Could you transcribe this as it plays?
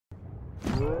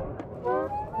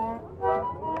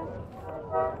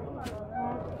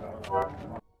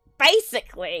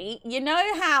Basically, you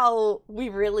know how we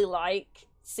really like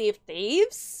Sea of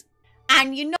Thieves?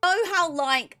 And you know how,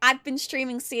 like, I've been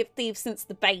streaming Sea of Thieves since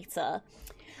the beta.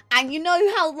 And you know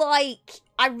how, like,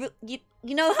 you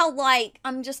know how, like,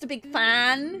 I'm just a big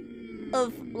fan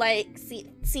of, like,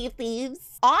 Sea of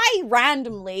Thieves? I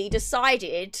randomly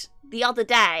decided the other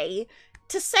day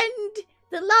to send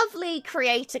the lovely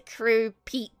creator crew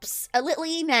peeps a little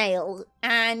email.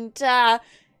 And,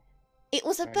 it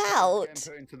was about...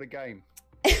 Put into the game.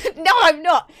 No, I'm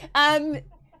not.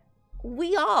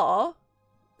 We are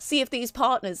Sea of Thieves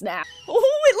partners now.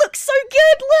 Oh, it looks so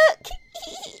good, look!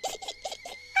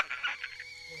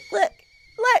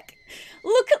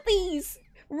 Look at these!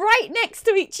 Right next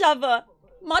to each other.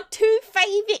 My two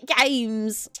favourite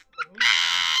games.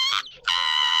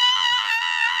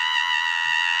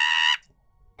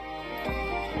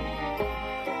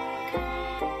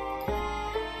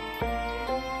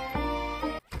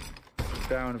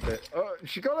 Down a bit. Oh,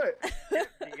 she got it!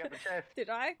 You get the chest. Did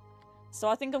I? So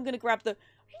I think I'm gonna grab the...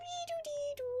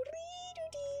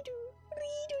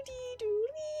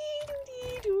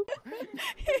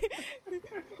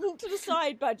 Walk to the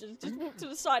side, Badgers. Just walk to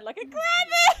the side like a grab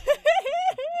it!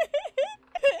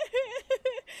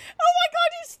 Oh my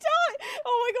god, you start!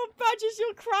 Oh my god, Badgers,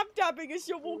 you're crab dabbing as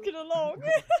you're walking along.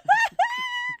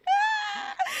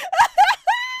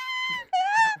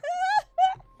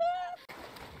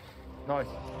 Nice.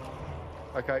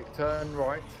 Okay, turn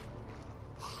right.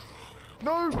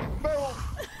 No! Barrel!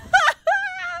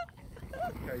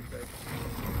 Okay, so.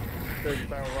 There's a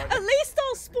barrel right. At least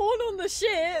I'll spawn on the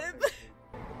ship.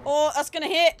 Oh, that's gonna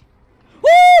hit. Woo!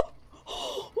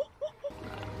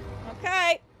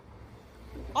 Okay.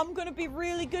 I'm gonna be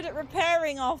really good at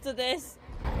repairing after this.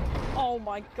 Oh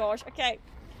my gosh. Okay.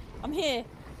 I'm here.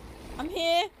 I'm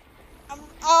here.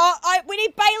 We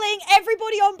need bailing.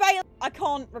 Everybody on bail. I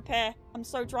can't repair. I'm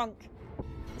so drunk.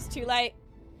 It's too late.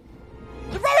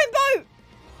 The rowing boat!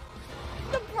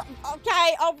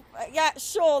 Okay, yeah,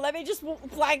 sure. Let me just walk the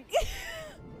plank.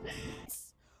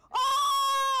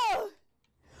 Oh!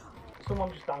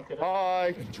 Someone just anchored it.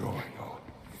 Hi! Enjoy your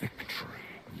victory,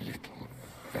 little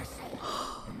vessel.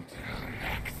 Until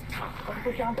next time.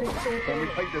 Can we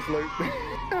take this loot?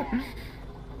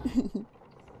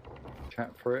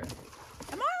 Chat for it.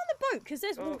 Am I on the boat? Because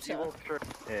there's water. You walk through.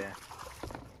 Yeah.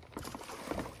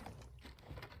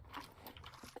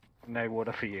 No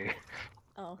water for you.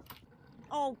 Oh.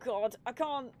 Oh god, I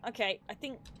can't. Okay, I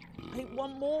think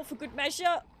one more for good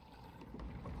measure.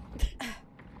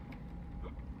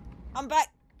 I'm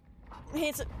back. I'm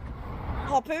here to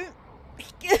harpoon.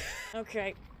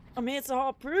 Okay, I'm here to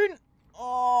harpoon.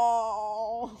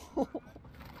 Oh. I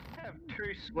have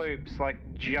two swoops, like,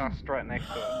 just right next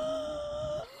to it.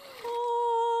 Oh.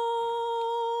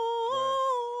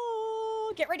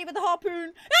 Get ready with the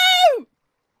harpoon. No!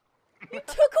 You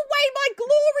took away my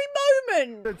glory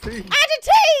moment! Add a tea! Add a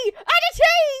tea! Add a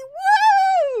tea!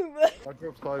 Woo! My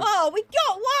job's closed. Oh, we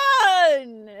got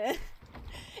one!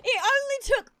 It only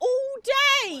took all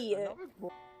day!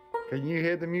 Can you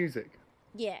hear the music?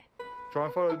 Yeah. Try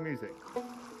and follow the music.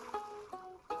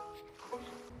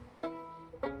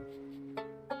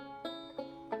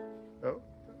 Oh.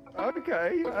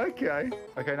 Okay, okay.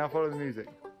 Okay, now follow the music.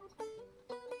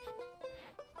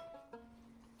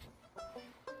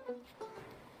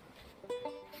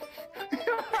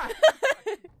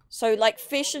 So like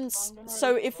fish and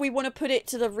so if we want to put it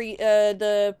to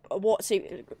the what's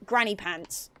it, granny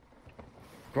pants.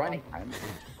 Granny pants.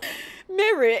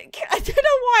 Merrick, I don't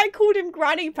know why I called him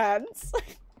granny pants.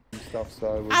 Stuff,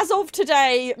 so as of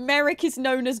today, Merrick is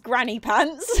known as granny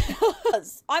pants.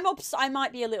 I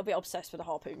might be a little bit obsessed with a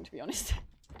harpoon, to be honest.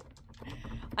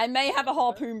 I may have a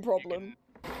harpoon problem.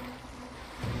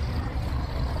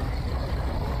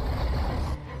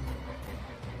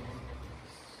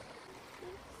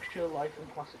 Life and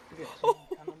classic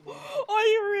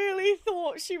I really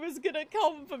thought she was gonna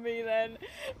come for me then.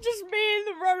 Just me in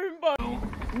the rowing boat.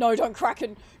 No, don't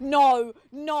Kraken. No,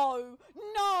 no,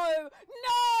 no,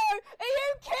 no! Are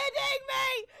you kidding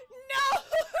me? No!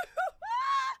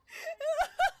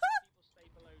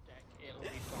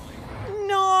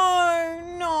 No,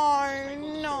 no,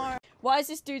 no. Why has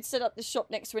this dude set up the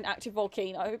shop next to an active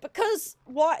volcano? Because,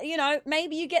 what, you know,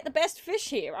 maybe you get the best fish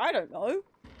here. I don't know.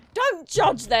 Don't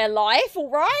judge their life,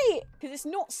 alright? Because it's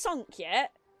not sunk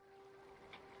yet.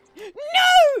 No!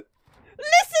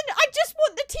 Listen, I just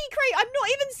want the tea crate. I'm not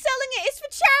even selling it. It's for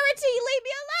charity. Leave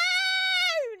me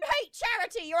alone. I hate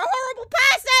charity. You're a horrible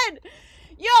person.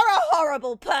 You're a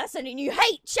horrible person and you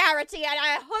hate charity. And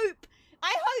I hope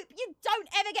you don't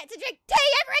ever get to drink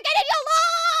tea ever again in your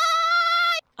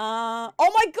life!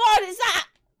 Oh my god, is that?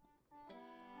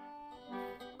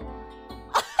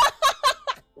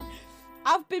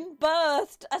 I've been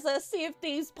birthed as a Sea of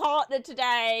Thieves partner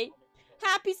today.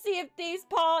 Happy Sea of Thieves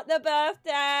partner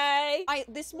birthday.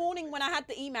 This morning when I had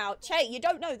the email, Che, you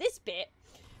don't know this bit.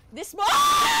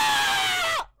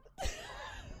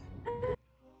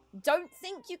 Don't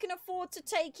think you can afford to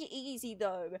take it easy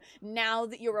though. Now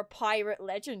that you're a pirate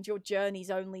legend, your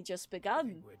journey's only just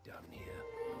begun. We're done here.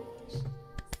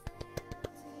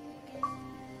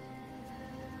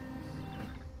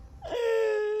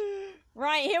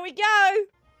 Right, here we go.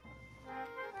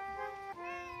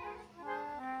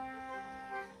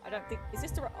 I don't think, is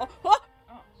this the right, oh.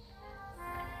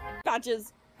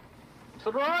 Badgers. To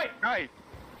the right! Hey!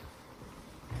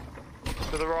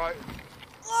 To the right.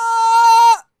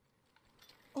 Oh!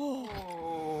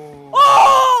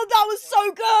 Oh, that was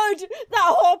so good!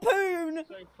 That harpoon!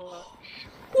 So clutch.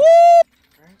 Woo!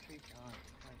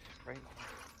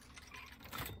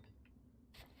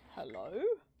 Hello?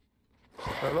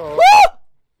 Hello.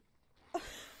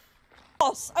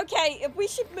 Boss, okay, we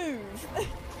should move.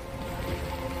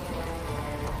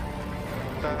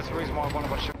 That's the reason why one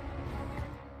of us should.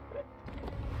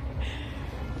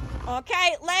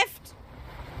 Okay, left.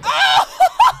 Oh!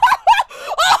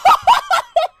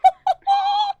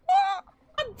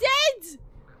 I'm dead!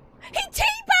 He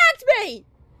teabagged me!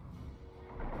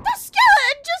 The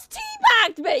skeleton just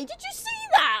teabagged me! Did you see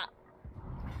that?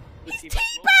 He's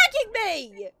teabagging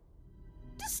me!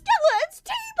 The skeleton's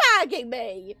teabagging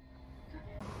me!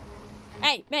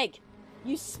 Hey, Meg,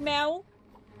 you smell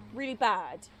really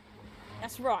bad.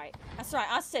 That's right. That's right.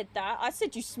 I said that. I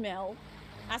said you smell.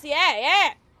 I said,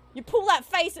 yeah. You pull that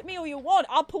face at me all you want.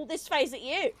 I'll pull this face at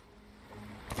you.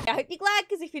 I hope you're glad,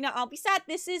 because if you're not, I'll be sad.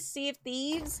 This is Sea of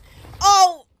Thieves.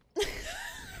 Oh!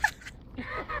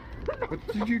 What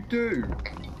did you do?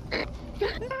 I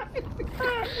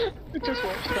just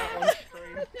watched that on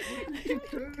stream. What did you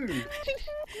do?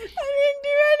 I didn't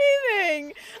do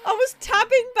anything. I was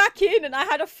tabbing back in and I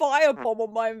had a firebomb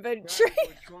on my inventory.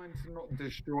 We're trying to not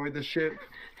destroy the ship.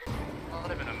 I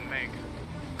live in a Meg.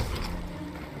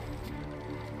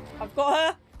 I've got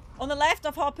her. On the left,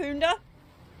 I've harpooned her.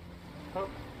 Oh,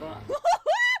 that. Whee!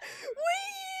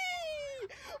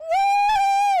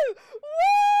 Woo! Woo!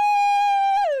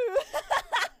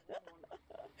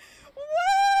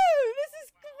 Woo! This is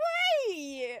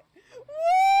great!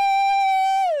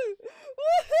 Woo!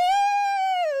 Woohoo!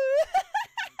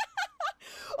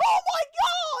 Oh my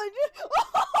god!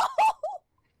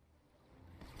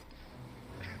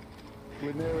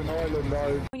 We're near an island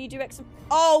though. When you do X,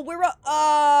 oh, we're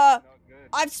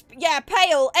yeah,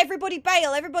 bail. Everybody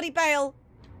bail. Everybody bail.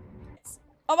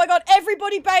 Oh my god,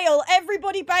 everybody bail.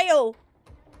 Everybody bail.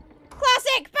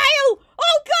 Classic bail.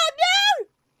 Oh god, no!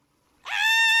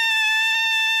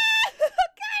 Ah!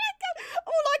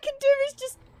 All I can do is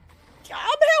just,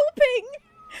 I'm helping.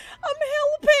 I'm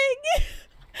helping.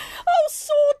 I'll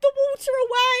sword the water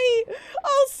away.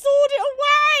 I'll sword it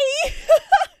away.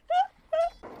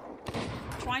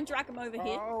 Try and drag him over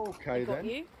here. Okay Got then.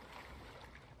 you.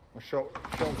 I shot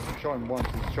him once.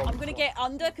 He's shot I'm gonna get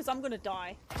under because I'm gonna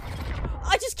die.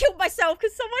 I just killed myself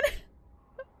because someone...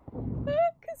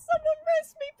 Can someone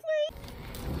rest me, please?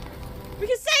 We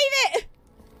can save it!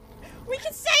 We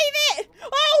can save it!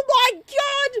 Oh my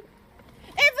god!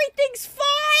 Everything's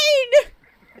fine!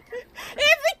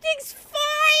 Everything's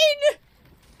fine!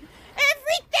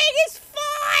 Everything is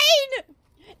fine!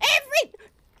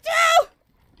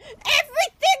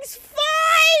 Everything's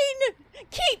fine!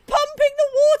 Keep pumping the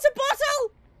water bottle!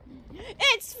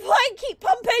 It's fine, keep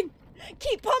pumping!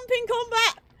 Keep pumping,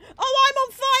 combat! Oh, I'm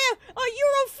on fire! Oh,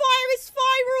 you're on fire, it's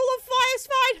fine, we're all on fire, it's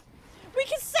fine! We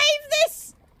can save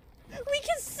this! We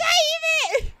can save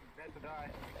it! Dead to die.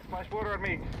 Splash water on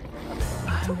me.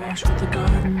 I wash with the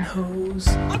garden hose.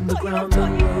 From the ground the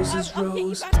roses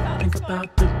rose. Think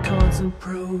about the cons and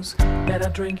pros. That I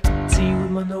drink tea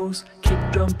with my nose. Kick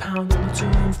drum pound on the 2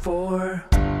 and 4.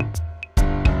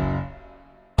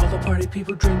 All the party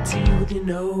people drink tea with your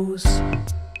nose.